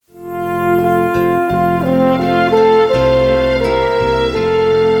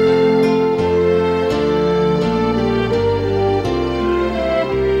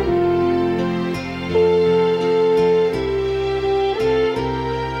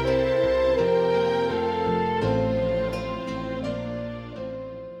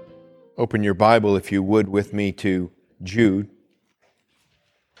Open your Bible, if you would, with me to Jude.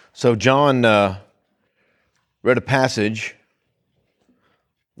 So John read a passage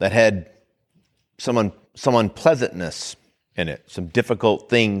that had some unpleasantness in it, some difficult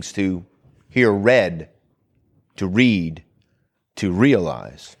things to hear read, to read, to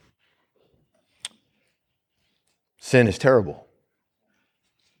realize. Sin is terrible.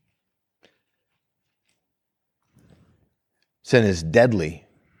 Sin is deadly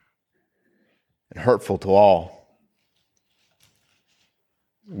and hurtful to all.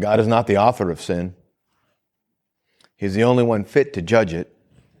 God is not the author of sin. He's the only one fit to judge it.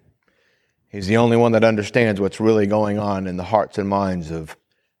 He's the only one that understands what's really going on in the hearts and minds of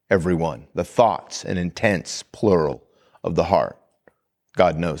everyone. The thoughts and intents, plural, of the heart.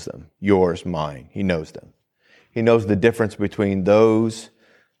 God knows them. Yours, mine. He knows them. He knows the difference between those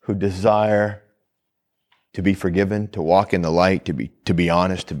who desire to be forgiven, to walk in the light, to be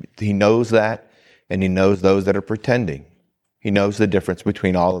honest. He knows that, and He knows those that are pretending. He knows the difference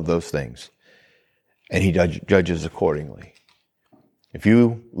between all of those things, and He judges accordingly. If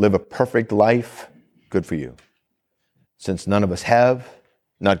you live a perfect life, good for you. Since none of us have,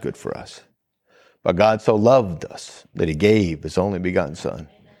 not good for us. But God so loved us that He gave His only begotten Son,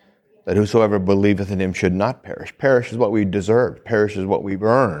 that whosoever believeth in Him should not perish. Perish is what we deserved. Perish is what we've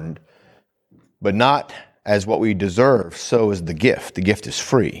earned, but not as what we deserve. So is the gift. The gift is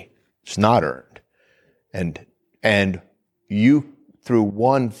free. It's not earned. And you, through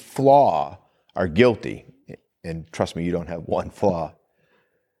one flaw, are guilty. And trust me, you don't have one flaw.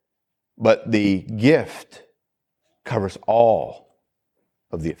 But the gift covers all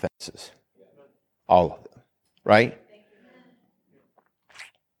of the offenses. All of them. Right?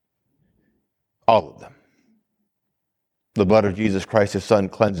 All of them. The blood of Jesus Christ, His Son,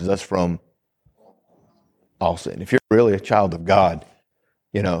 cleanses us from all sin. If you're really a child of God,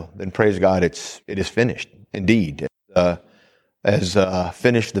 then praise God, it is finished. Indeed, as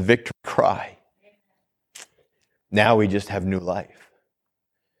finished the victory cry. Now we just have new life.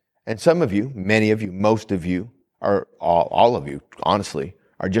 And some of you, many of you, most of you, or all of you, honestly,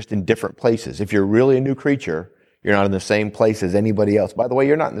 are just in different places. If you're really a new creature, you're not in the same place as anybody else. By the way,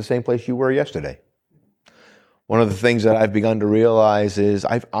 you're not in the same place you were yesterday. One of the things that I've begun to realize is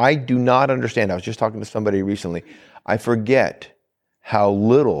I do not understand. I was just talking to somebody recently. I forget how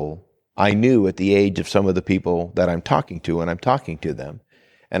little I knew at the age of some of the people that I'm talking to when I'm talking to them.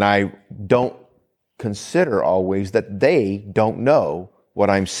 And I don't consider always that they don't know what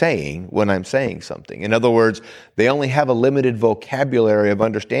I'm saying when I'm saying something. In other words, they only have a limited vocabulary of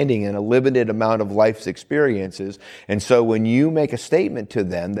understanding and a limited amount of life's experiences. And so when you make a statement to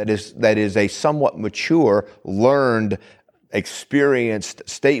them that is a somewhat mature, learned, experienced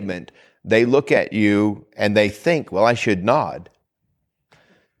statement, they look at you and they think, well, I should nod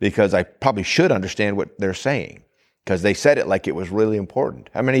because I probably should understand what they're saying because they said it like it was really important.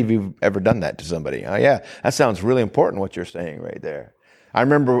 How many of you have ever done that to somebody? Oh, yeah, that sounds really important what you're saying right there. I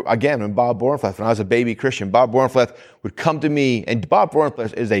remember, again, when Bob Bornfleth, when I was a baby Christian, Bob Bornfleth would come to me, and Bob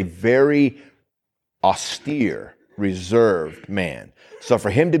Bornfleth is a very austere, reserved man. So for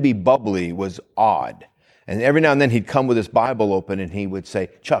him to be bubbly was odd. And every now and then he'd come with his Bible open and he would say,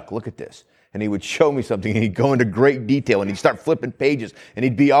 Chuck, look at this. And he would show me something and he'd go into great detail and he'd start flipping pages and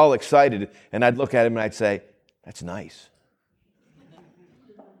he'd be all excited. And I'd look at him and I'd say, that's nice.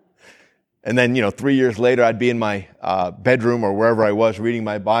 And then, 3 years later, I'd be in my bedroom or wherever I was reading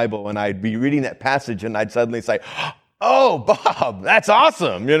my Bible, and I'd be reading that passage, and I'd suddenly say, oh, Bob, that's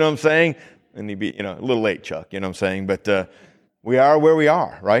awesome. You know what I'm saying? And he'd be, a little late, Chuck, you know what I'm saying? But we are where we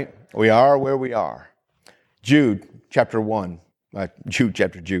are, right? We are where we are. Jude, chapter 1.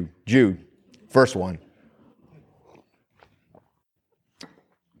 Jude, verse 1.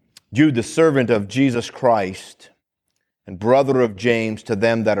 Jude, the servant of Jesus Christ, and brother of James, to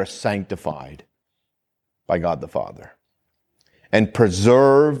them that are sanctified by God the Father, and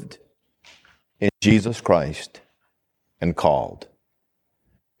preserved in Jesus Christ, and called.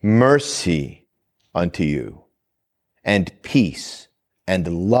 Mercy unto you, and peace, and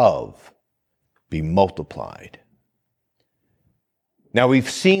love be multiplied. Now we've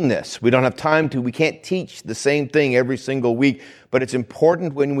seen this. We don't have time to. We can't teach the same thing every single week. But it's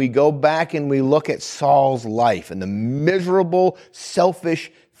important when we go back and we look at Saul's life and the miserable,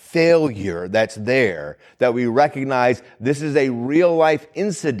 selfish failure that's there, that we recognize this is a real life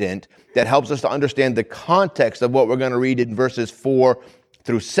incident that helps us to understand the context of what we're going to read in verses 4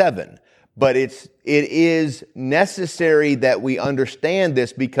 through 7. But it is necessary that we understand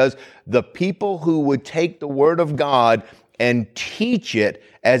this because the people who would take the Word of God and teach it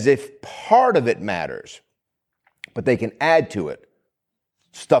as if part of it matters, but they can add to it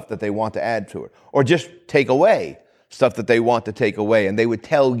stuff that they want to add to it, or just take away stuff that they want to take away. And they would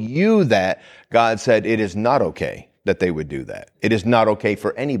tell you that God said it is not okay that they would do that. It is not okay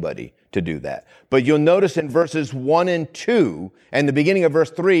for anybody to do that. But you'll notice in verses 1 and 2, and the beginning of verse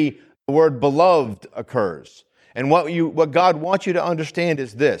 3, the word beloved occurs. And what God wants you to understand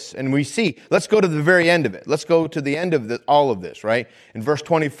is this. And we see, let's go to the very end of it. Let's go to the end of all of this, right? In verse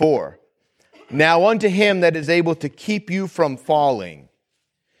 24. Now unto him that is able to keep you from falling,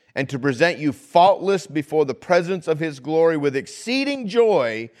 and to present you faultless before the presence of his glory with exceeding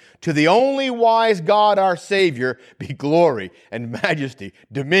joy, to the only wise God our Savior, be glory and majesty,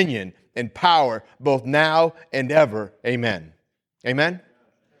 dominion and power, both now and ever. Amen. Amen?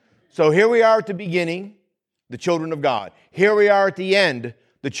 So here we are at the beginning, the children of God. Here we are at the end,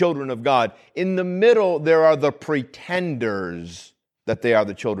 the children of God. In the middle, there are the pretenders that they are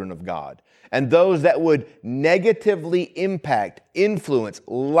the children of God. And those that would negatively impact, influence,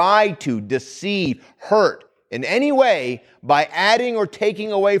 lie to, deceive, hurt in any way by adding or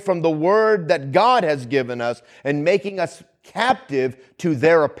taking away from the word that God has given us and making us captive to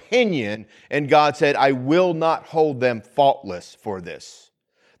their opinion. And God said, I will not hold them faultless for this.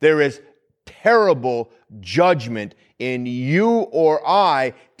 There is terrible judgment in you or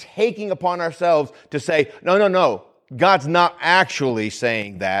I taking upon ourselves to say, no. God's not actually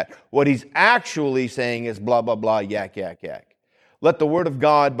saying that. What he's actually saying is blah, blah, blah, yak, yak, yak. Let the word of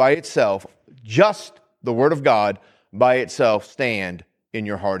God by itself, just the word of God by itself, stand in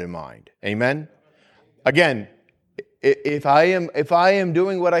your heart and mind. Amen? Again, if I am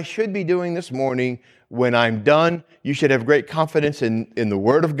doing what I should be doing this morning, when I'm done, you should have great confidence in the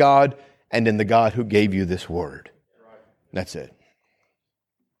word of God and in the God who gave you this word. That's it.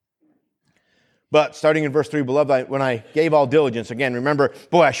 But starting in verse 3, beloved, when I gave all diligence, again, remember,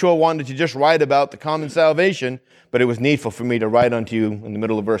 I sure wanted to just write about the common salvation, but it was needful for me to write unto you in the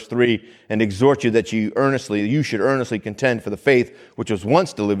middle of verse 3 and exhort you that you should earnestly contend for the faith which was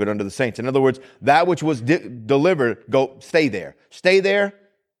once delivered unto the saints. In other words, that which was delivered, stay there. Stay there,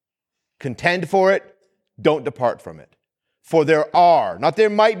 contend for it, don't depart from it. For there are, not there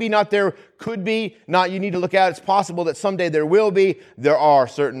might be, not there could be, not you need to look out, it's possible that someday there will be, there are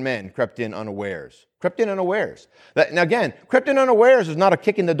certain men crept in unawares. Crept in unawares. Now again, crept in unawares is not a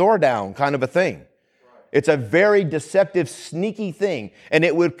kicking the door down kind of a thing. It's a very deceptive, sneaky thing. And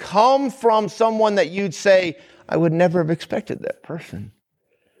it would come from someone that you'd say, I would never have expected that person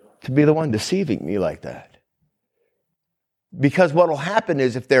to be the one deceiving me like that. Because what will happen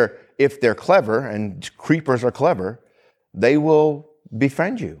is if they're clever, and creepers are clever, they will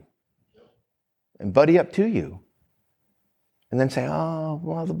befriend you and buddy up to you and then say, oh,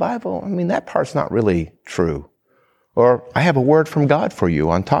 well, the Bible, that part's not really true. Or I have a word from God for you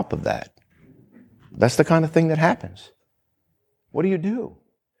on top of that. That's the kind of thing that happens. What do you do?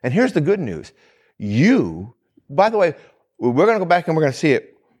 And here's the good news. By the way, we're going to go back and we're going to see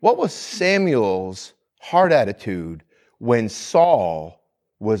it. What was Samuel's heart attitude when Saul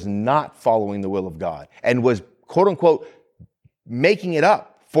was not following the will of God and was, quote unquote, making it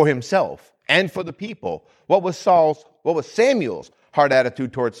up for himself and for the people? What was Samuel's heart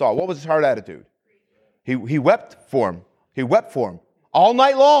attitude towards Saul? What was his heart attitude? He wept for him. He wept for him. All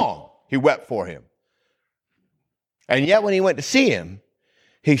night long, he wept for him. And yet when he went to see him,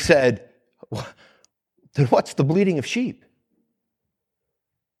 he said, then what's the bleating of sheep?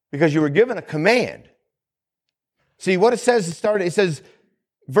 Because you were given a command. See, what it says,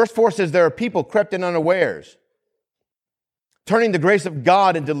 verse 4 says, there are people crept in unawares, turning the grace of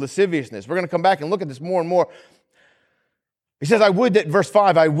God into lasciviousness. We're going to come back and look at this more and more. He says, verse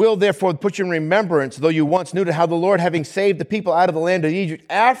 5, I will therefore put you in remembrance, though you once knew to how the Lord, having saved the people out of the land of Egypt,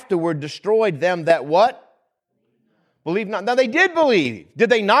 afterward destroyed them that what? Believe not. Now they did believe. Did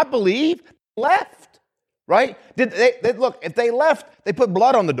they not believe? Left. Right? Look, if they left, they put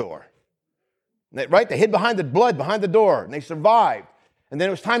blood on the door. Right? They hid behind the door, and they survived. And then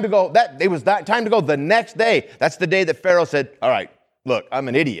it was time to go. Time to go the next day. That's the day that Pharaoh said, all right, look, I'm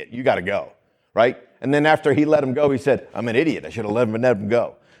an idiot. You got to go. Right? And then after he let him go, he said, I'm an idiot. I should have let him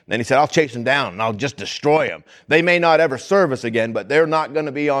go. And then he said, I'll chase them down and I'll just destroy them. They may not ever serve us again, but they're not going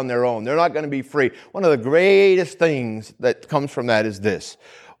to be on their own. They're not going to be free. One of the greatest things that comes from that is this.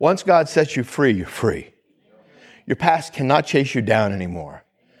 Once God sets you free, you're free. Your past cannot chase you down anymore.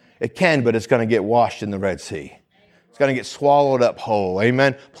 It can, but it's going to get washed in the Red Sea. It's going to get swallowed up whole.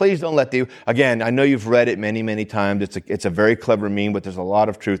 Amen. Please don't again, I know you've read it many, many times. It's a very clever meme, but there's a lot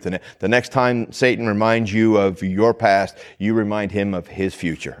of truth in it. The next time Satan reminds you of your past, you remind him of his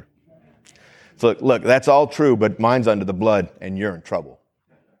future. So look, that's all true, but mine's under the blood and you're in trouble.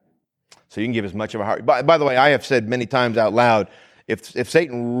 So you can give as much of a heart. By the way, I have said many times out loud, if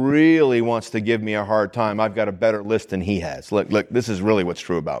Satan really wants to give me a hard time, I've got a better list than he has. Look, this is really what's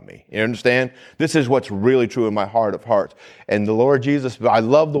true about me. You understand? This is what's really true in my heart of hearts. And the Lord Jesus, I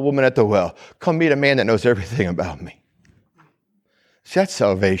love the woman at the well. Come meet a man that knows everything about me. See, that's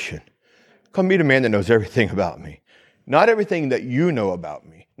salvation. Come meet a man that knows everything about me. Not everything that you know about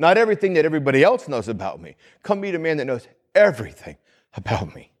me. Not everything that everybody else knows about me. Come meet a man that knows everything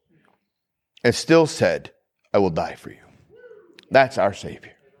about me. And still said, I will die for you. That's our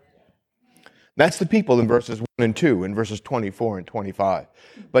Savior. That's the people in verses 1 and 2, in verses 24 and 25.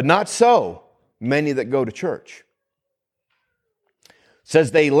 But not so many that go to church. It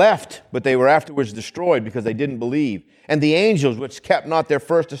says they left, but they were afterwards destroyed because they didn't believe. And the angels, which kept not their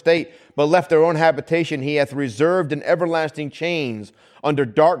first estate, but left their own habitation, he hath reserved in everlasting chains under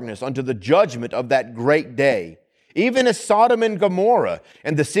darkness, unto the judgment of that great day. Even as Sodom and Gomorrah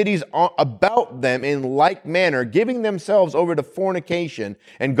and the cities about them in like manner, giving themselves over to fornication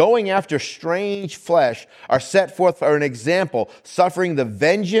and going after strange flesh, are set forth for an example, suffering the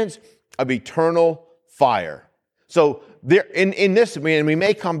vengeance of eternal fire. So there, in this, and we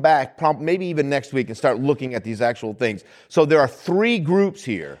may come back, maybe even next week, and start looking at these actual things. So there are three groups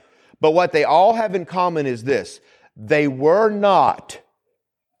here, but what they all have in common is this: they were not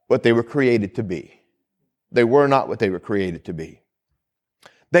what they were created to be. They were not what they were created to be.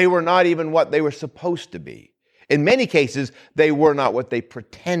 They were not even what they were supposed to be. In many cases, they were not what they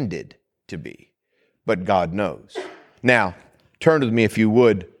pretended to be. But God knows. Now, turn with me, if you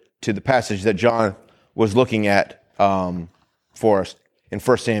would, to the passage that John was looking at for us in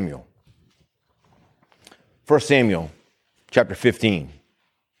 1 Samuel. 1 Samuel chapter 15.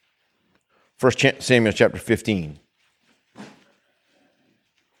 1 Samuel chapter 15.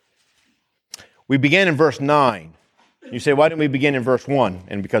 We began in verse 9. You say, why didn't we begin in verse 1?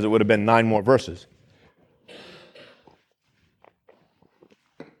 And because it would have been 9 more verses.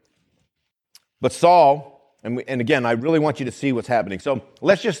 But Saul, and again, I really want you to see what's happening. So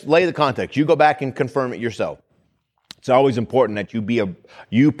let's just lay the context. You go back and confirm it yourself. It's always important that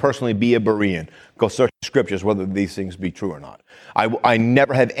you personally be a Berean. Go search the scriptures whether these things be true or not. I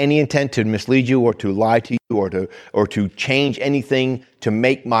never have any intent to mislead you or to lie to you or to change anything to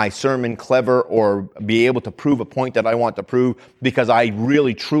make my sermon clever or be able to prove a point that I want to prove, because I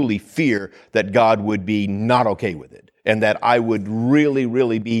really truly fear that God would be not okay with it and that I would really,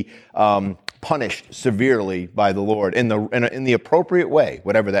 really be punished severely by the Lord in the appropriate way,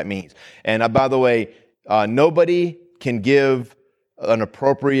 whatever that means. And by the way, nobody can give an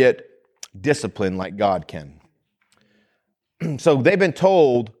appropriate discipline like God can. So they've been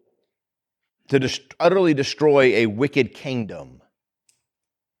told to utterly destroy a wicked kingdom.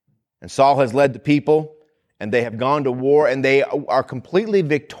 And Saul has led the people, and they have gone to war, and they are completely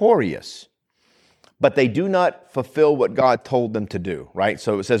victorious. But they do not fulfill what God told them to do, right?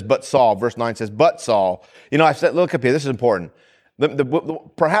 So it says, but Saul, verse 9 says, but Saul. You know, I said, look up here, this is important.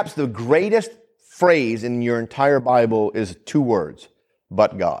 Perhaps the greatest phrase in your entire Bible is 2 words,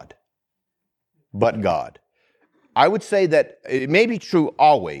 but God. But God. I would say that it may be true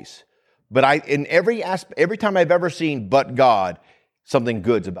always, but every time I've ever seen but God, something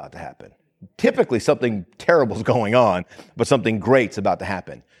good's about to happen. Typically something terrible's going on, but something great's about to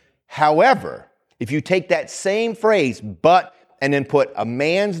happen. However, if you take that same phrase, but, and then put a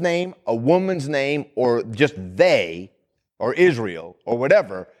man's name, a woman's name, or just they, or Israel, or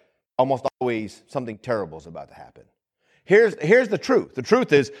whatever, almost always something terrible is about to happen. Here's the truth. The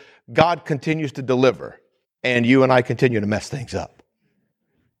truth is God continues to deliver, and you and I continue to mess things up.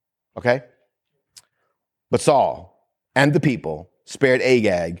 Okay? But Saul and the people spared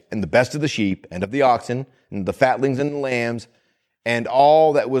Agag and the best of the sheep and of the oxen and the fatlings and the lambs and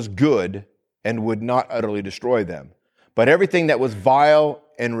all that was good, and would not utterly destroy them. But everything that was vile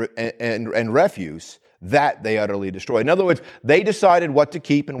and refuse, that they utterly destroyed. In other words, they decided what to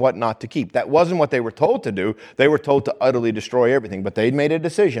keep and what not to keep. That wasn't what they were told to do. They were told to utterly destroy everything, but they made a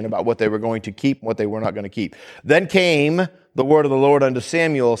decision about what they were going to keep and what they were not going to keep. Then came the word of the Lord unto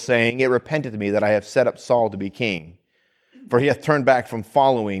Samuel, saying, it repenteth me that I have set up Saul to be king, for he hath turned back from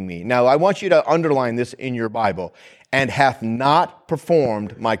following me. Now, I want you to underline this in your Bible. And hath not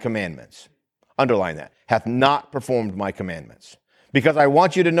performed my commandments. Underline that. Hath not performed my commandments. Because I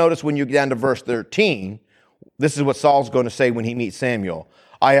want you to notice when you get down to verse 13, this is what Saul's going to say when he meets Samuel.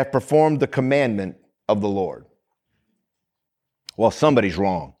 I have performed the commandment of the Lord. Well, somebody's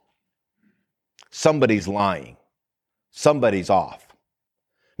wrong. Somebody's lying. Somebody's off.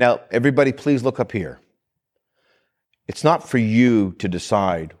 Now, everybody, please look up here. It's not for you to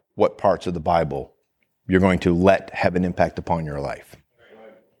decide what parts of the Bible you're going to let have an impact upon your life.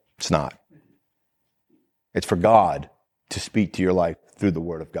 It's not. It's for God to speak to your life through the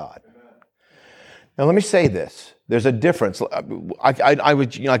Word of God. Now, let me say this. There's a difference. I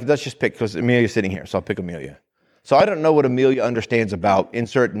would, let's just pick, because Amelia's sitting here, so I'll pick Amelia. So I don't know what Amelia understands about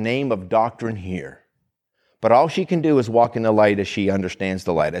insert name of doctrine here. But all she can do is walk in the light as she understands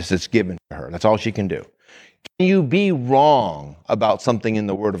the light, as it's given to her. That's all she can do. Can you be wrong about something in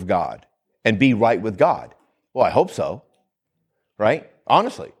the Word of God and be right with God? Well, I hope so, right?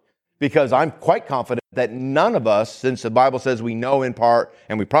 Honestly. Because I'm quite confident that none of us, since the Bible says we know in part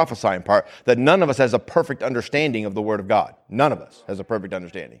and we prophesy in part, that none of us has a perfect understanding of the Word of God. None of us has a perfect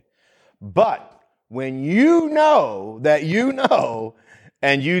understanding. But when you know that you know,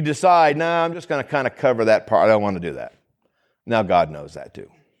 and you decide, nah, I'm just going to kind of cover that part, I don't want to do that. Now God knows that too.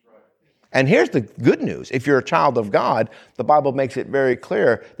 And here's the good news. If you're a child of God, the Bible makes it very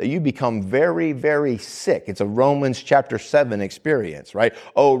clear that you become very, very sick. It's a Romans chapter 7 experience, right?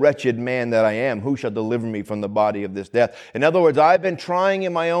 Oh, wretched man that I am, who shall deliver me from the body of this death? In other words, I've been trying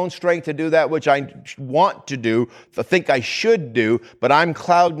in my own strength to do that which I want to do, I think I should do, but I'm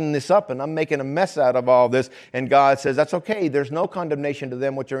clouding this up and I'm making a mess out of all this. And God says, that's okay. There's no condemnation to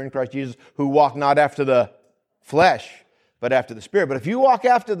them which are in Christ Jesus, who walk not after the flesh, but after the Spirit. But if you walk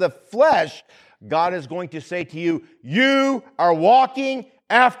after the flesh, God is going to say to you, you are walking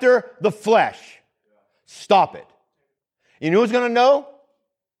after the flesh. Stop it. You know who's going to know?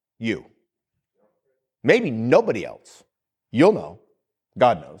 You. Maybe nobody else. You'll know.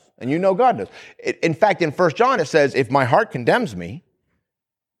 God knows. And you know God knows. In fact, in 1 John it says, if my heart condemns me,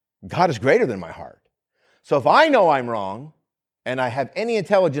 God is greater than my heart. So if I know I'm wrong, and I have any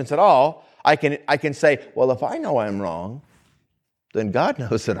intelligence at all, I can say, well, if I know I'm wrong, then God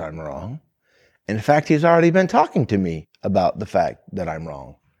knows that I'm wrong. In fact, He's already been talking to me about the fact that I'm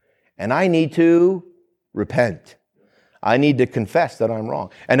wrong. And I need to repent. I need to confess that I'm wrong.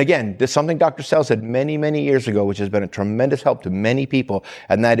 And again, this is something Dr. Sell said many, many years ago, which has been a tremendous help to many people,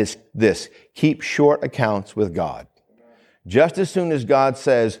 and that is this: keep short accounts with God. Just as soon as God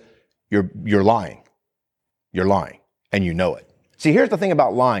says, you're lying, you're lying, and you know it. See, here's the thing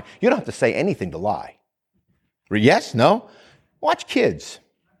about lying. You don't have to say anything to lie. Yes? No? Watch kids.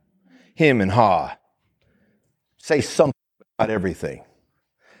 Him and ha. Say something about everything.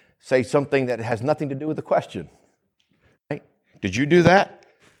 Say something that has nothing to do with the question. Right? Did you do that?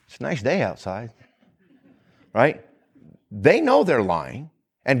 It's a nice day outside. Right? They know they're lying,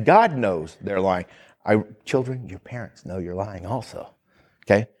 and God knows they're lying. Children, your parents know you're lying also.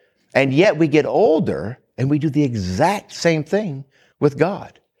 Okay? And yet we get older, and we do the exact same thing with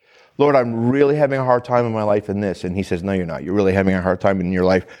God. Lord, I'm really having a hard time in my life in this. And He says, no, you're not. You're really having a hard time in your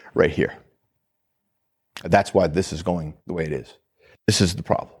life right here. That's why this is going the way it is. This is the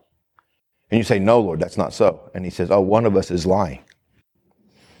problem. And you say, no, Lord, that's not so. And He says, oh, one of us is lying.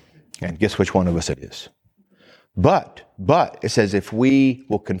 And guess which one of us it is? But it says, if we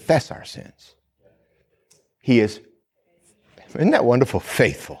will confess our sins, He is, isn't that wonderful?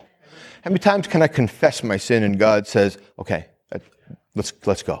 Faithful. How many times can I confess my sin and God says, okay, let's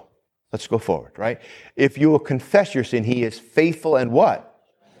go. Let's go forward, right? If you will confess your sin, He is faithful and what?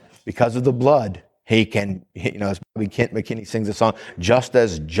 Because of the blood, He can, as Bobby Kent McKinney sings a song, just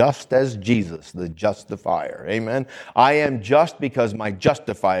as Jesus, the justifier. Amen? I am just because my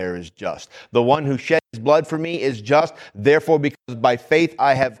justifier is just. The one who shed His blood for me is just. Therefore, because by faith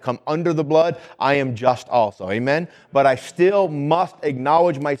I have come under the blood, I am just also. Amen? But I still must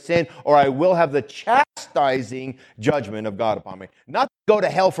acknowledge my sin, or I will have the chastising judgment of God upon me. Not go to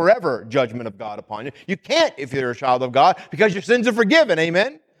hell forever judgment of God upon you. You can't if you're a child of God, because your sins are forgiven.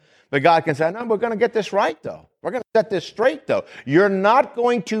 Amen? But God can say, no, we're going to get this right, though. We're going to set this straight, though. You're not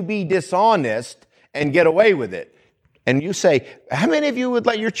going to be dishonest and get away with it. And you say, how many of you would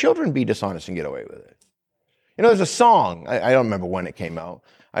let your children be dishonest and get away with it? There's a song. I don't remember when it came out.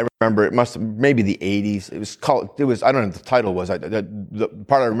 I remember it must have, maybe the 80s. It was, I don't know what the title was. The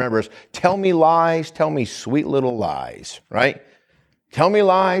part I remember is, tell me lies, tell me sweet little lies, right? Tell me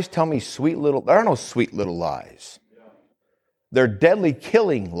lies, tell me sweet little, there are no sweet little lies. They're deadly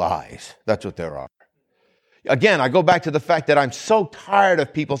killing lies. That's what there are. Again, I go back to the fact that I'm so tired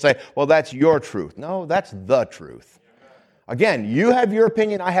of people saying, well, that's your truth. No, that's the truth. Again, you have your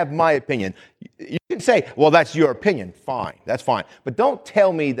opinion, I have my opinion. You can say, well, that's your opinion. Fine, that's fine. But don't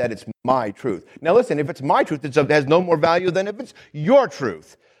tell me that it's my truth. Now listen, if it's my truth, it has no more value than if it's your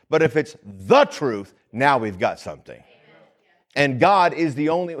truth. But if it's the truth, now we've got something. And God is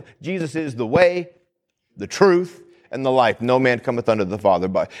Jesus is the way, the truth, and the life. No man cometh unto the Father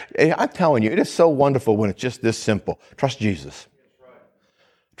but. I'm telling you, it is so wonderful when it's just this simple. Trust Jesus.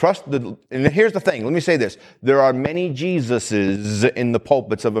 And here's the thing. Let me say this. There are many Jesuses in the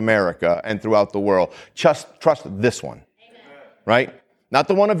pulpits of America and throughout the world. Just trust this one. right? Not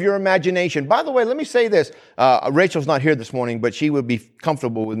the one of your imagination. By the way, let me say this. Rachel's not here this morning, but she would be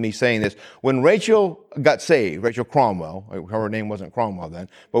comfortable with me saying this. When Rachel got saved, Rachel Cromwell, her name wasn't Cromwell then,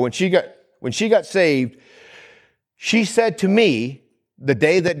 but when she got saved, she said to me, the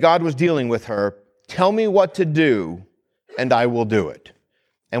day that God was dealing with her, tell me what to do, and I will do it.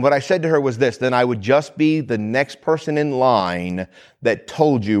 And what I said to her was this, then I would just be the next person in line that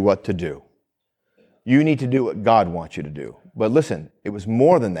told you what to do. You need to do what God wants you to do. But listen, it was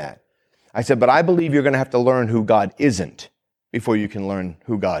more than that. I said, but I believe you're going to have to learn who God isn't before you can learn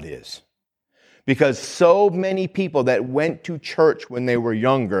who God is. Because so many people that went to church when they were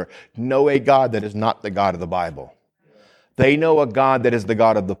younger know a God that is not the God of the Bible. They know a God that is the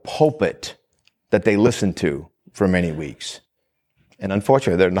God of the pulpit that they listened to for many weeks. And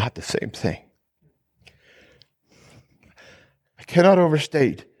unfortunately, they're not the same thing. I cannot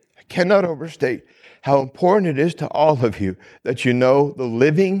overstate how important it is to all of you that you know the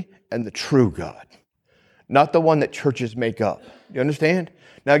living and the true God, not the one that churches make up. You understand?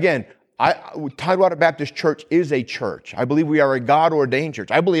 Now again, Tidewater Baptist Church is a church. I believe we are a God-ordained church.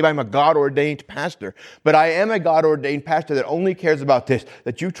 I believe I'm a God-ordained pastor, but I am a God-ordained pastor that only cares about this,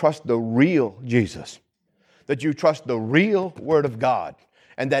 that you trust the real Jesus, that you trust the real Word of God,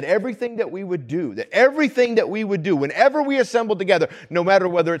 and that everything that we would do, whenever we assemble together, no matter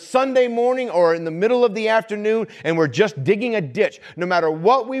whether it's Sunday morning or in the middle of the afternoon and we're just digging a ditch, no matter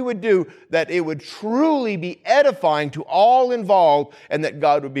what we would do, that it would truly be edifying to all involved and that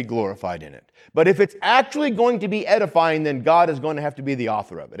God would be glorified in it. But if it's actually going to be edifying, then God is going to have to be the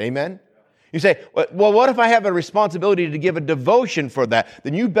author of it. Amen? You say, well, what if I have a responsibility to give a devotion for that?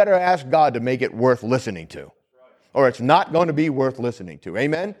 Then you better ask God to make it worth listening to. Or it's not going to be worth listening to.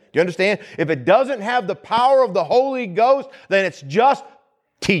 Amen? Do you understand? If it doesn't have the power of the Holy Ghost, then it's just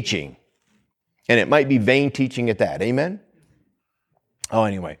teaching. And it might be vain teaching at that. Amen? Oh,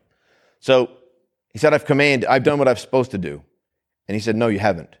 anyway. So he said, I've done what I'm supposed to do. And he said, no, you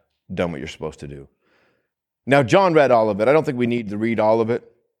haven't done what you're supposed to do. Now, John read all of it. I don't think we need to read all of it.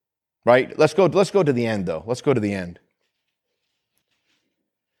 Right? Let's go to the end, though. Let's go to the end.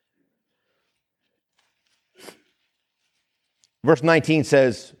 Verse 19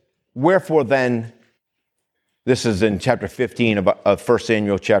 says, wherefore then, this is in chapter 15 of 1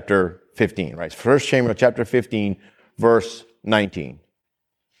 Samuel chapter 15, right? 1 Samuel chapter 15, verse 19.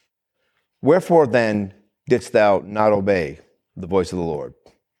 Wherefore then didst thou not obey the voice of the Lord,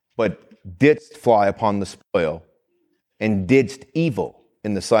 but didst fly upon the spoil, and didst evil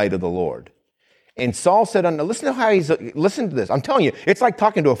in the sight of the Lord? And Saul said unto, listen to this. I'm telling you, it's like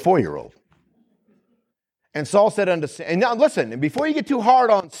talking to a 4-year-old. And Saul said unto Samuel, and now listen, and before you get too hard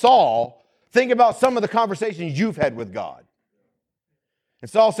on Saul, think about some of the conversations you've had with God.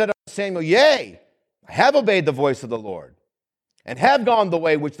 And Saul said unto Samuel, yea, I have obeyed the voice of the Lord, and have gone the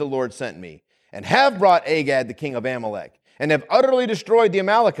way which the Lord sent me, and have brought Agag the king of Amalek, and have utterly destroyed the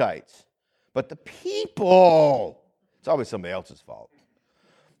Amalekites. But the people, it's always somebody else's fault,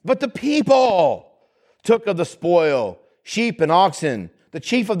 but the people took of the spoil, sheep and oxen, the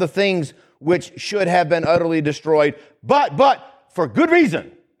chief of the things which should have been utterly destroyed, but for good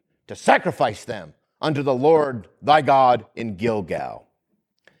reason, to sacrifice them unto the Lord thy God in Gilgal.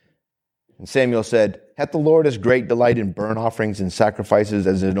 And Samuel said, hath the Lord as great delight in burnt offerings and sacrifices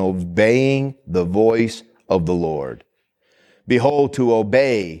as in obeying the voice of the Lord? Behold, to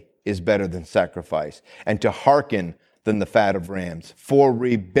obey is better than sacrifice, and to hearken than the fat of rams. For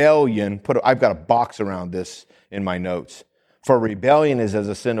rebellion, I've got a box around this in my notes. For rebellion is as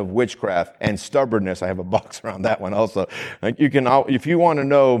a sin of witchcraft, and stubbornness, I have a box around that one also. You can, if you want to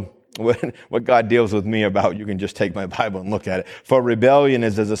know what God deals with me about, you can just take my Bible and look at it. For rebellion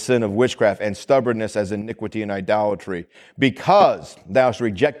is as a sin of witchcraft, and stubbornness as iniquity and idolatry. Because thou hast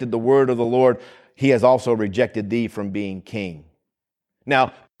rejected the word of the Lord, he has also rejected thee from being king.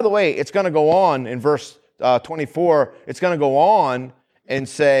 Now, by the way, it's going to go on in verse 24. It's going to go on and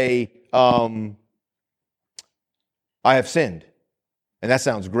say, I have sinned. And that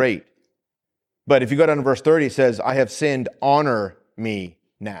sounds great. But if you go down to verse 30, it says, I have sinned, honor me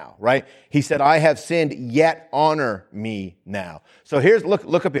now, right? He said, I have sinned, yet honor me now. So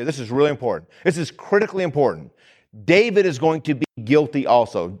look up here. This is really important. This is critically important. David is going to be guilty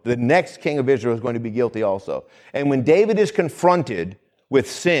also. The next king of Israel is going to be guilty also. And when David is confronted with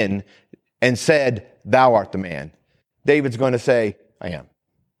sin and said, thou art the man, David's going to say, I am.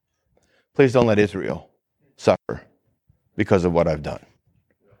 Please don't let Israel suffer because of what I've done.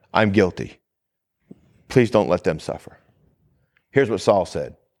 I'm guilty. Please don't let them suffer. Here's what Saul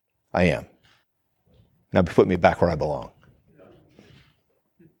said. I am. Now put me back where I belong.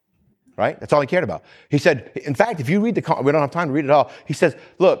 right? That's all he cared about. He said, in fact, if you read we don't have time to read it all. He says,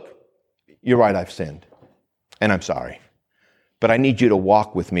 look, you're right, I've sinned, and I'm sorry. But I need you to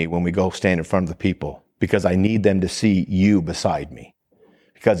walk with me when we go stand in front of the people, because I need them to see you beside me,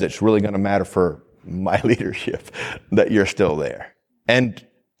 because it's really going to matter for my leadership that you're still there. And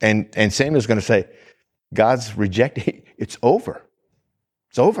Samuel's going to say, God's rejected. It's over.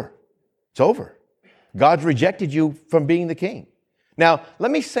 It's over. It's over. God's rejected you from being the king. Now,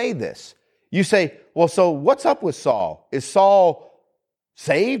 let me say this. You say, well, so what's up with Saul? Is Saul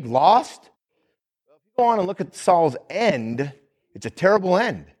saved, lost? If you go on and look at Saul's end, it's a terrible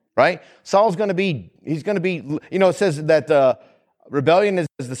end, right? Saul's going to be, it says that rebellion is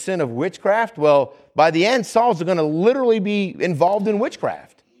the sin of witchcraft. Well, by the end, Saul's going to literally be involved in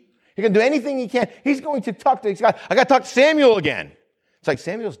witchcraft. He can do anything he can. He's going to talk to this guy. I got to talk to Samuel again. It's like,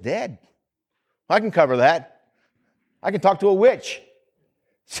 Samuel's dead. I can cover that. I can talk to a witch.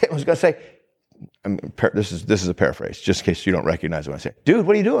 Samuel's going to say, this is a paraphrase, just in case you don't recognize what I say. Dude,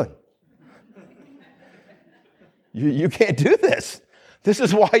 what are you doing? You can't do this. This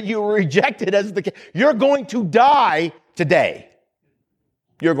is why you were rejected as the king. You're going to die today.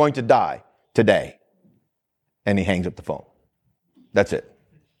 You're going to die today. And he hangs up the phone. That's it.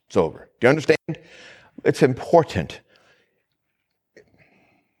 It's over. Do you understand? It's important.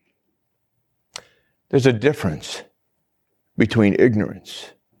 There's a difference between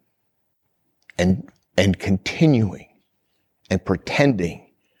ignorance and continuing and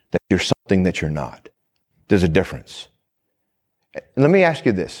pretending that you're something that you're not. There's a difference. Let me ask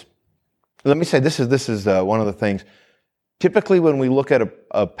you this. Let me say this is one of the things. Typically, when we look at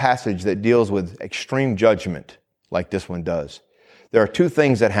a passage that deals with extreme judgment, like this one does, there are two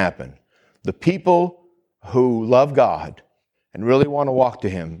things that happen. The people who love God and really want to walk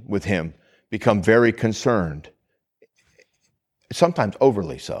with Him become very concerned, sometimes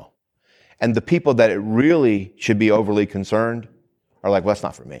overly so. And the people that it really should be overly concerned are like, well, that's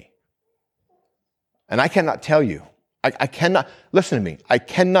not for me. And I cannot tell you. I cannot, listen to me, I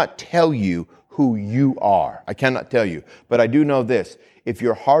cannot tell you who you are. I cannot tell you. But I do know this. If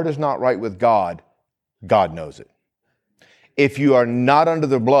your heart is not right with God, God knows it. If you are not under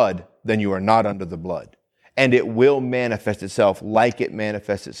the blood, then you are not under the blood. And it will manifest itself like it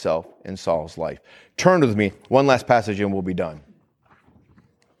manifests itself in Saul's life. Turn with me, one last passage and we'll be done.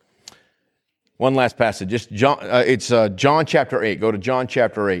 One last passage. It's John chapter 8. Go to John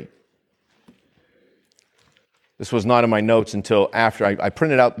chapter 8. This was not in my notes until after I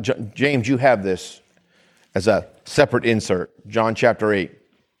printed out. James, you have this as a separate insert. John chapter 8,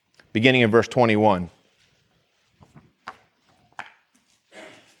 beginning in verse 21.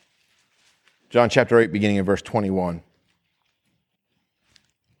 John chapter 8, beginning in verse 21.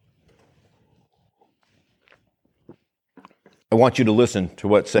 I want you to listen to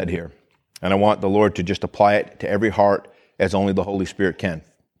what's said here. And I want the Lord to just apply it to every heart as only the Holy Spirit can.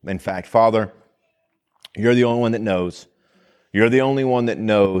 In fact, Father, you're the only one that knows. You're the only one that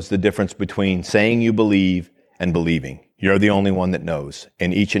knows the difference between saying you believe and believing. You're the only one that knows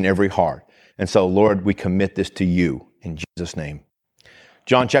in each and every heart. And so, Lord, we commit this to you in Jesus' name.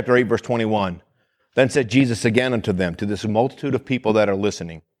 John chapter 8, verse 21. Then said Jesus again unto them, to this multitude of people that are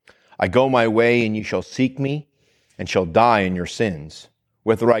listening, I go my way, and ye shall seek me, and shall die in your sins.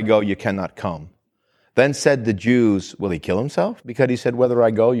 Whither I go, you cannot come. Then said the Jews, will he kill himself? Because he said, whither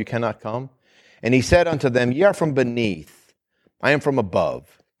I go, you cannot come. And he said unto them, ye are from beneath, I am from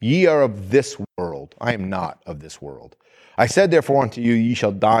above. Ye are of this world, I am not of this world. I said therefore unto you, ye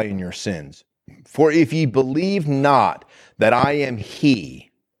shall die in your sins. For if ye believe not that I am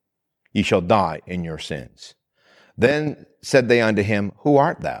he, ye shall die in your sins. Then said they unto him, who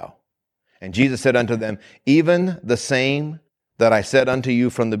art thou? And Jesus said unto them, even the same that I said unto you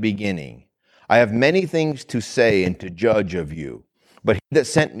from the beginning. I have many things to say and to judge of you, but he that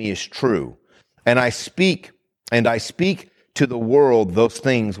sent me is true. And I speak to the world those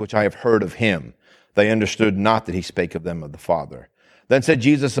things which I have heard of him. They understood not that he spake of them of the Father. Then said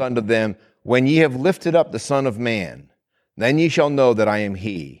Jesus unto them, when ye have lifted up the Son of Man, then ye shall know that I am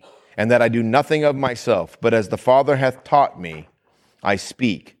he, and that I do nothing of myself, but as the Father hath taught me, I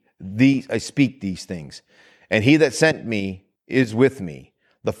speak these things. And he that sent me is with me.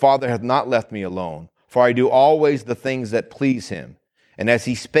 The Father hath not left me alone, for I do always the things that please him. And as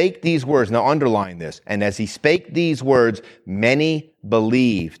he spake these words, now underline this, and as he spake these words, many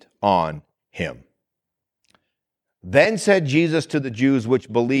believed on him. Then said Jesus to the Jews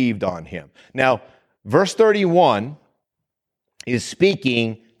which believed on him. Now, verse 31 is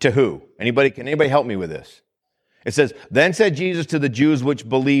speaking to who? Can anybody help me with this? It says, then said Jesus to the Jews which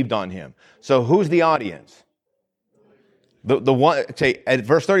believed on him. So who's the audience? The one, say, at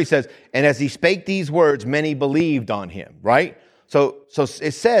verse 30 says, and as he spake these words, many believed on him, right? So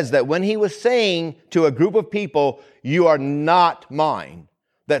it says that when he was saying to a group of people, you are not mine,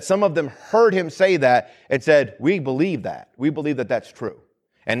 that some of them heard him say that and said, we believe that. We believe that that's true.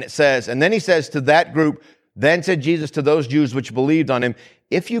 And it says, and then he says to that group, then said Jesus to those Jews which believed on him,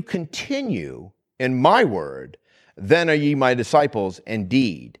 if you continue in my word, then are ye my disciples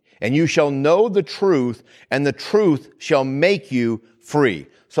indeed. And you shall know the truth, and the truth shall make you free.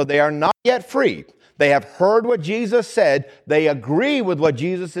 So they are not yet free. They have heard what Jesus said. They agree with what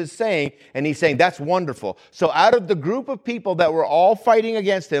Jesus is saying. And he's saying, that's wonderful. So out of the group of people that were all fighting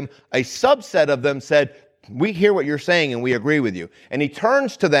against him, a subset of them said, we hear what you're saying and we agree with you. And he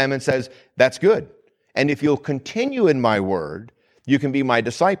turns to them and says, that's good. And if you'll continue in my word, you can be my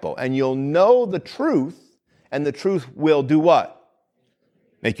disciple. And you'll know the truth, and the truth will do what?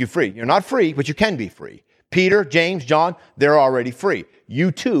 Make you free. You're not free, but you can be free. Peter, James, John, they're already free. You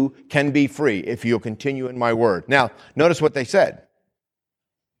too can be free if you'll continue in my word. Now, notice what they said.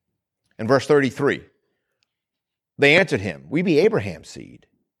 In verse 33, they answered him, we be Abraham's seed,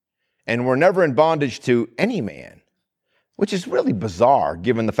 and we're never in bondage to any man, which is really bizarre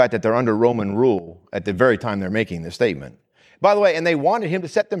given the fact that they're under Roman rule at the very time they're making this statement. By the way, and they wanted him to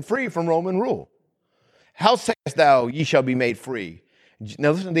set them free from Roman rule. How sayest thou, ye shall be made free?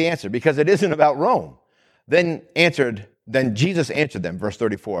 Now listen to the answer, because it isn't about Rome. Then Jesus answered them, verse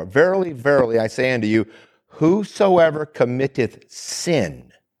 34, verily, verily, I say unto you, whosoever committeth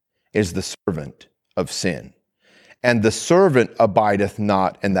sin is the servant of sin. And the servant abideth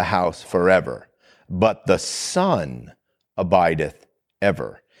not in the house forever, but the Son abideth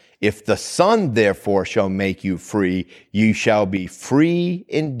ever. If the Son therefore shall make you free, you shall be free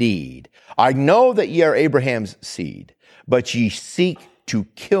indeed. I know that ye are Abraham's seed, but ye seek to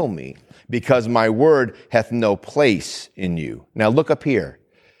kill me, because my word hath no place in you. Now look up here.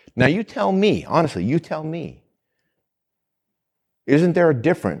 Now you tell me, honestly, you tell me. Isn't there a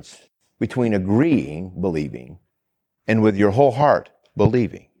difference between agreeing, believing, and with your whole heart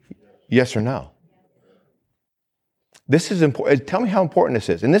believing? Yes or no? This is important. Tell me how important this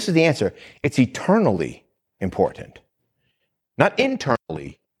is. And this is the answer. It's eternally important. Not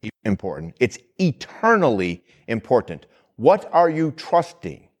internally important. It's eternally important. What are you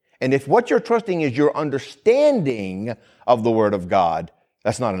trusting? And if what you're trusting is your understanding of the Word of God,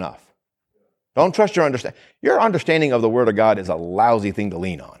 that's not enough. Don't trust your understanding. Your understanding of the Word of God is a lousy thing to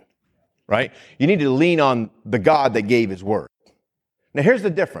lean on, right? You need to lean on the God that gave His Word. Now, here's the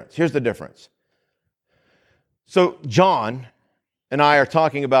difference. Here's the difference. So John and I are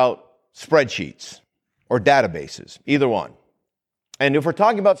talking about spreadsheets or databases, either one. And if we're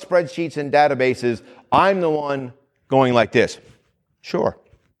talking about spreadsheets and databases, I'm the one going like this. Sure.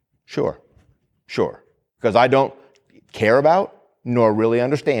 Because I don't care about nor really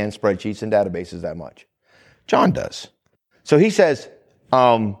understand spreadsheets and databases that much. John does. So he says,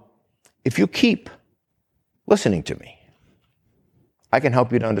 if you keep listening to me, I can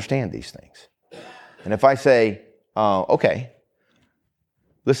help you to understand these things. And if I say, okay,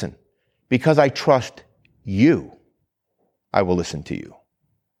 listen, because I trust you, I will listen to you.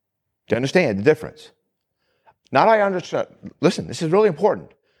 Do you understand the difference? Not I understand. Listen, this is really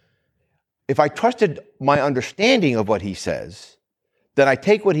important. If I trusted my understanding of what he says, then I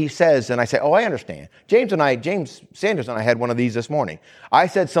take what he says and I say, oh, I understand. James Sanders and I had one of these this morning. I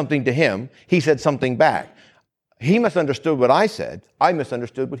said something to him. He said something back. He misunderstood what I said. I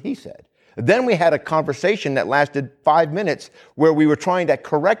misunderstood what he said. Then we had a conversation that lasted 5 minutes where we were trying to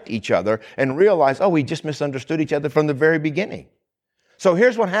correct each other and realize, oh, we just misunderstood each other from the very beginning. So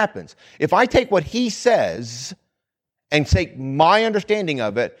here's what happens. If I take what he says and take my understanding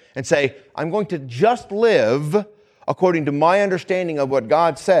of it and say, I'm going to just live according to my understanding of what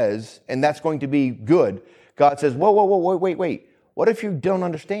God says, and that's going to be good. God says, whoa, wait. What if you don't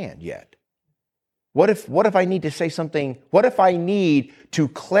understand yet? What if I need to say something? What if I need to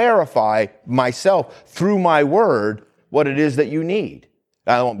clarify myself through my word what it is that you need?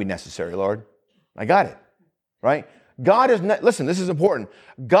 That won't be necessary, Lord. I got it, right? God is not, listen, this is important.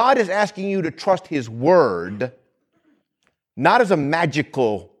 God is asking you to trust His word, not as a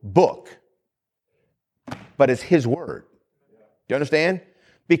magical book, but as His word. Do you understand?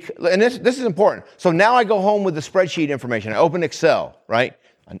 And this is important. So now I go home with the spreadsheet information. I open Excel, right?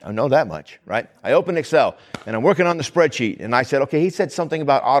 I know that much, right? I open Excel and I'm working on the spreadsheet and I said, okay, he said something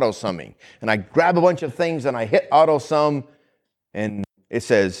about auto summing. And I grab a bunch of things and I hit auto sum and it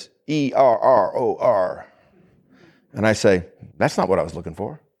says ERROR. And I say, that's not what I was looking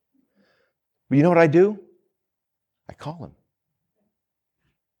for. But you know what I do? I call him.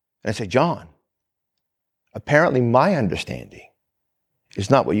 And I say, John, apparently my understanding is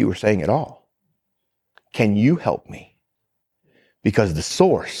not what you were saying at all. Can you help me? Because the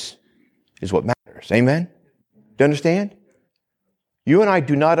source is what matters. Amen? Do you understand? You and I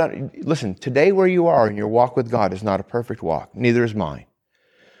do not, listen, today where you are in your walk with God is not a perfect walk. Neither is mine.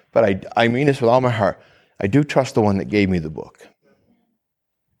 But I mean this with all my heart. I do trust the one that gave me the book.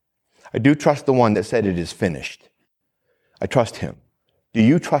 I do trust the one that said it is finished. I trust him. Do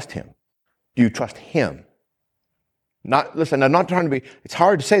you trust him? Do you trust him? Listen, I'm not trying to be, it's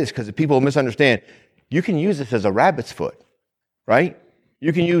hard to say this because people misunderstand. You can use this as a rabbit's foot, right?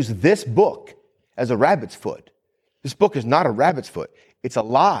 You can use this book as a rabbit's foot. This book is not a rabbit's foot. It's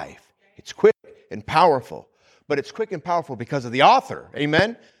alive. It's quick and powerful. But it's quick and powerful because of the author.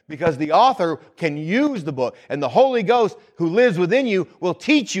 Amen? Because the author can use the book. And the Holy Ghost who lives within you will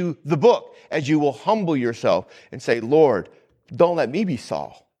teach you the book as you will humble yourself and say, Lord, don't let me be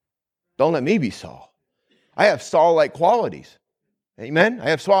Saul. Don't let me be Saul. I have Saul-like qualities. Amen? I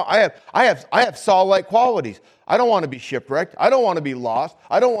have Saul-like qualities. I don't want to be shipwrecked. I don't want to be lost.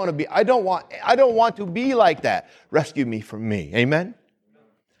 I don't want to be like that. Rescue me from me. Amen?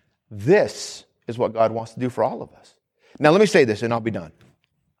 This is what God wants to do for all of us. Now let me say this and I'll be done.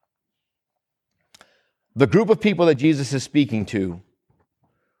 The group of people that Jesus is speaking to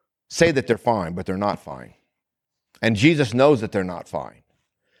say that they're fine, but they're not fine. And Jesus knows that they're not fine.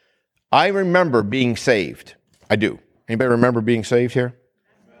 I remember being saved. I do. Anybody remember being saved here?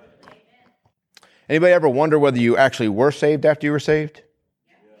 Anybody ever wonder whether you actually were saved after you were saved?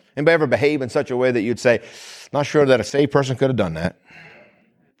 Anybody ever behave in such a way that you'd say, not sure that a saved person could have done that?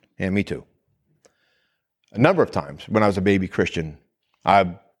 Yeah, me too. A number of times when I was a baby Christian,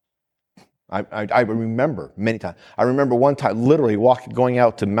 I remember many times. I remember one time literally going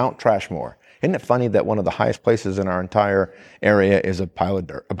out to Mount Trashmore. Isn't it funny that one of the highest places in our entire area is a pile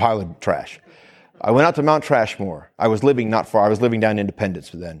of trash? I went out to Mount Trashmore. I was living not far. I was living down in Independence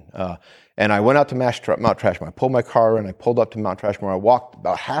then. And I went out to Mount Trashmore. I pulled my car in. I pulled up to Mount Trashmore. I walked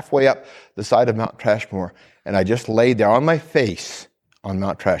about halfway up the side of Mount Trashmore. And I just laid there on my face on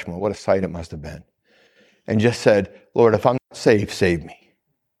Mount Trashmore. What a sight it must have been. And just said, Lord, if I'm not saved, save me.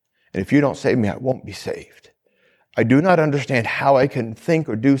 And if you don't save me, I won't be saved. I do not understand how I can think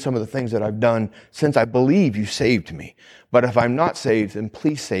or do some of the things that I've done since I believe you saved me. But if I'm not saved, then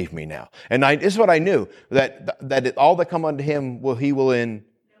please save me now. And this is what I knew, that all that come unto him, he will in.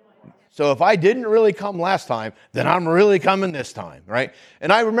 So if I didn't really come last time, then I'm really coming this time, right?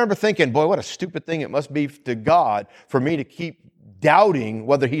 And I remember thinking, boy, what a stupid thing it must be to God for me to keep doubting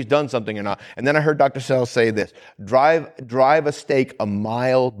whether he's done something or not. And then I heard Dr. Sells say this, drive a stake a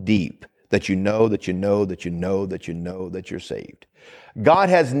mile deep that you know that you're saved.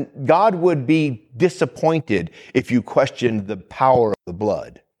 God would be disappointed if you questioned the power of the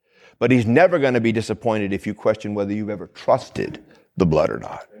blood. But he's never going to be disappointed if you question whether you've ever trusted the blood or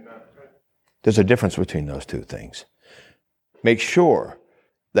not. There's a difference between those two things. Make sure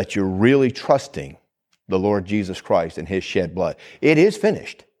that you're really trusting the Lord Jesus Christ and his shed blood. It is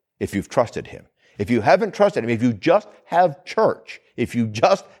finished if you've trusted him. If you haven't trusted him, if you just have church, if you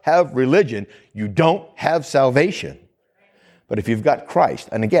just have religion, you don't have salvation. But if you've got Christ,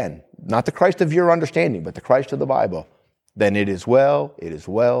 and again, not the Christ of your understanding, but the Christ of the Bible, then it is well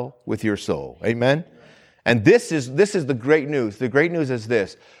with your soul. Amen? And this is the great news. The great news is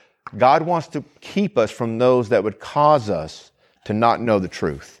this. God wants to keep us from those that would cause us to not know the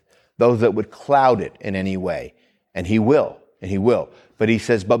truth, those that would cloud it in any way. And he will. But he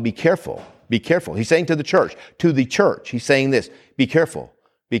says, but be careful. Be careful. He's saying to the church, he's saying this, be careful,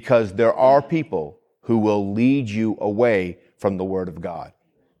 because there are people who will lead you away from the Word of God.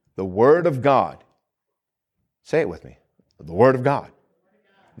 The Word of God. Say it with me. The Word of God.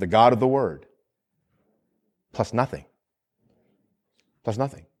 The God of the Word. Plus nothing. Plus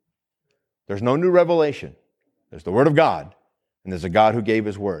nothing. There's no new revelation. There's the Word of God, and there's a God who gave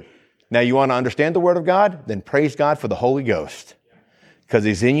his Word. Now, you want to understand the Word of God? Then praise God for the Holy Ghost, because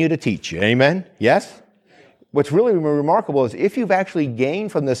he's in you to teach you. Amen? Yes? What's really remarkable is if you've actually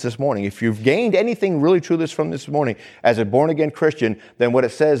gained from this morning, if you've gained anything really true from this morning as a born-again Christian, then what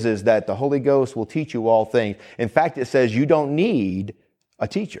it says is that the Holy Ghost will teach you all things. In fact, it says you don't need a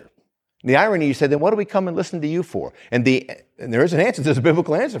teacher. And the irony, you say, then what do we come and listen to you for? And there is an answer, there's a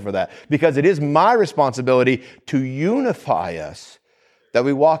biblical answer for that, because it is my responsibility to unify us, that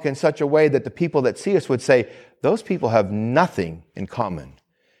we walk in such a way that the people that see us would say, those people have nothing in common,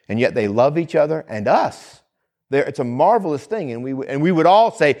 and yet they love each other and us. It's a marvelous thing, and we would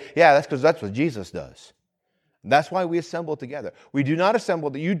all say, yeah, that's because that's what Jesus does. That's why we assemble together. We do not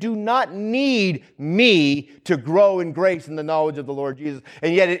assemble. You do not need me to grow in grace and the knowledge of the Lord Jesus.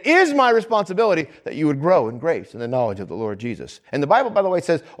 And yet it is my responsibility that you would grow in grace and the knowledge of the Lord Jesus. And the Bible, by the way,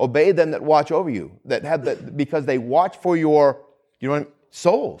 says, obey them that watch over you, because they watch for your,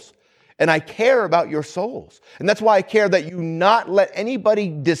 souls. And I care about your souls. And that's why I care that you not let anybody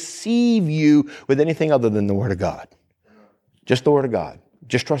deceive you with anything other than the Word of God. Just the Word of God.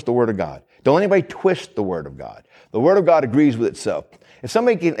 Just trust the Word of God. Don't anybody twist the Word of God. The Word of God agrees with itself. If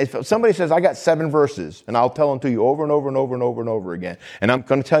somebody says, I got 7 verses, and I'll tell them to you over and over and over and over and over again, and I'm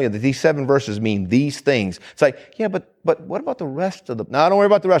going to tell you that these 7 verses mean these things. It's like, yeah, but what about the rest of the... No, don't worry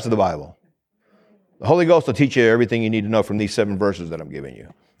about the rest of the Bible. The Holy Ghost will teach you everything you need to know from these 7 verses that I'm giving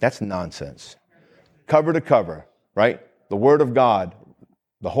you. That's nonsense. Cover to cover, right? The Word of God,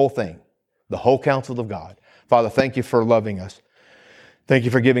 the whole thing, the whole counsel of God. Father, thank you for loving us. Thank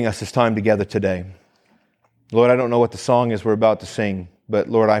you for giving us this time together today. Lord, I don't know what the song is we're about to sing, but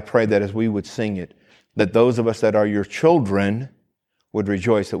Lord, I pray that as we would sing it, that those of us that are your children would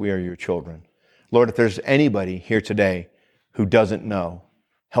rejoice that we are your children. Lord, if there's anybody here today who doesn't know,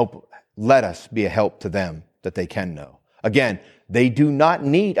 let us be a help to them that they can know. Again, they do not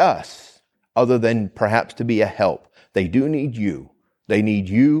need us other than perhaps to be a help. They do need you. They need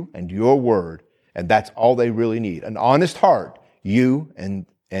you and your word, and that's all they really need. An honest heart, you and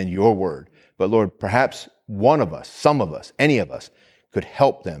your word. But Lord, perhaps one of us, some of us, any of us could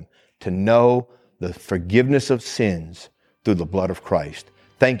help them to know the forgiveness of sins through the blood of Christ.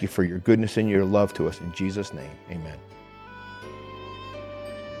 Thank you for your goodness and your love to us. In Jesus' name, amen.